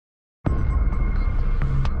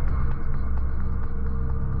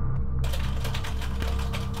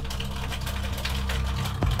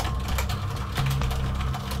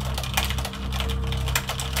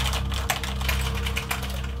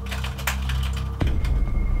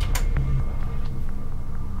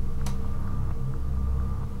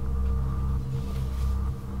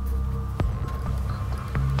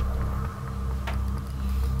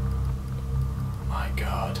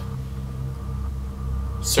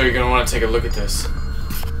Sir, you're gonna want to take a look at this.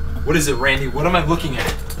 What is it, Randy? What am I looking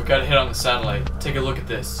at? We got a hit on the satellite. Take a look at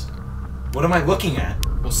this. What am I looking at?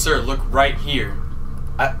 Well, sir, look right here.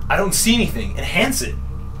 I don't see anything. Enhance it.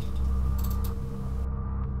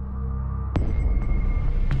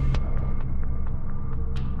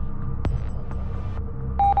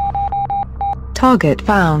 Target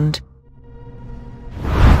found.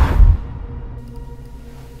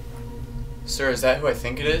 Sir, is that who I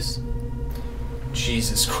think it is?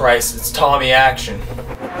 Jesus Christ, it's Tommy Action.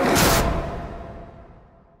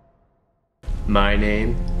 My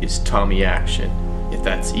name is Tommy Action, if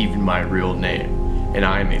that's even my real name, and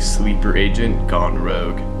I am a sleeper agent gone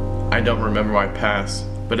rogue. I don't remember my past,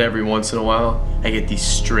 but every once in a while, I get these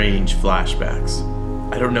strange flashbacks.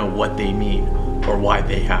 I don't know what they mean or why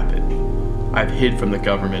they happen. I've hid from the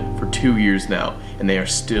government for 2 years now, and they are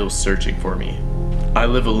still searching for me. I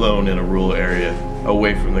live alone in a rural area,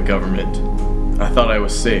 away from the government. I thought I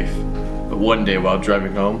was safe, but one day while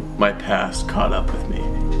driving home, my past caught up with me.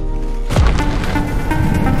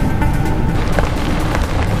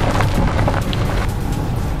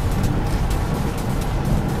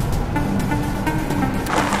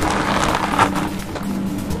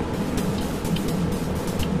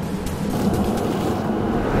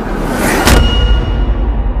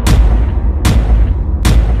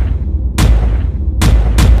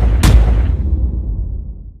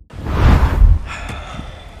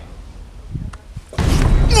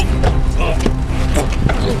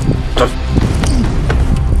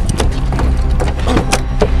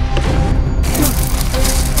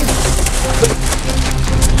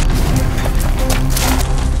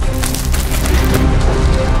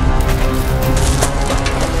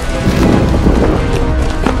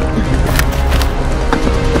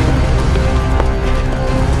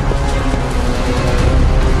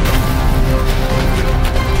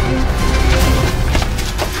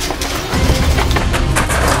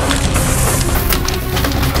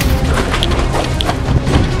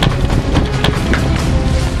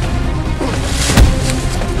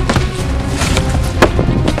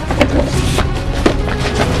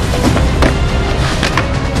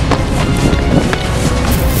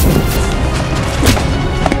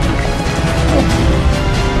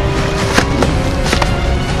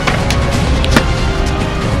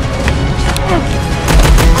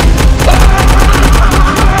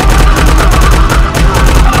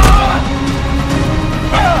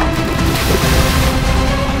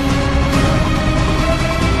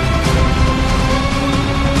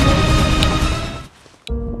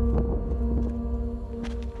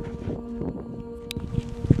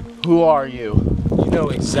 Who are you? You know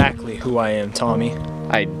exactly who I am, Tommy.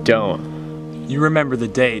 I don't. You remember the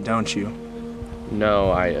day, don't you?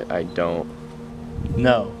 No, I don't.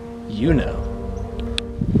 No, you know.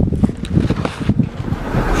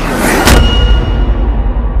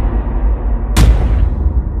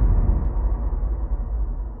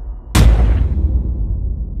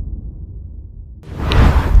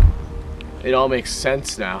 It all makes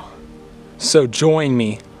sense now. So join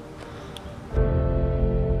me.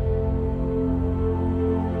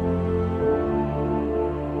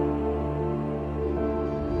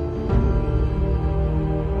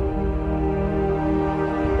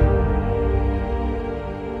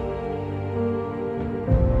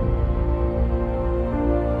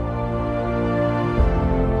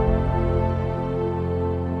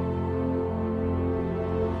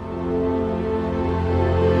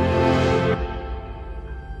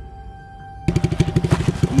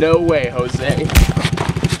 No way, Jose.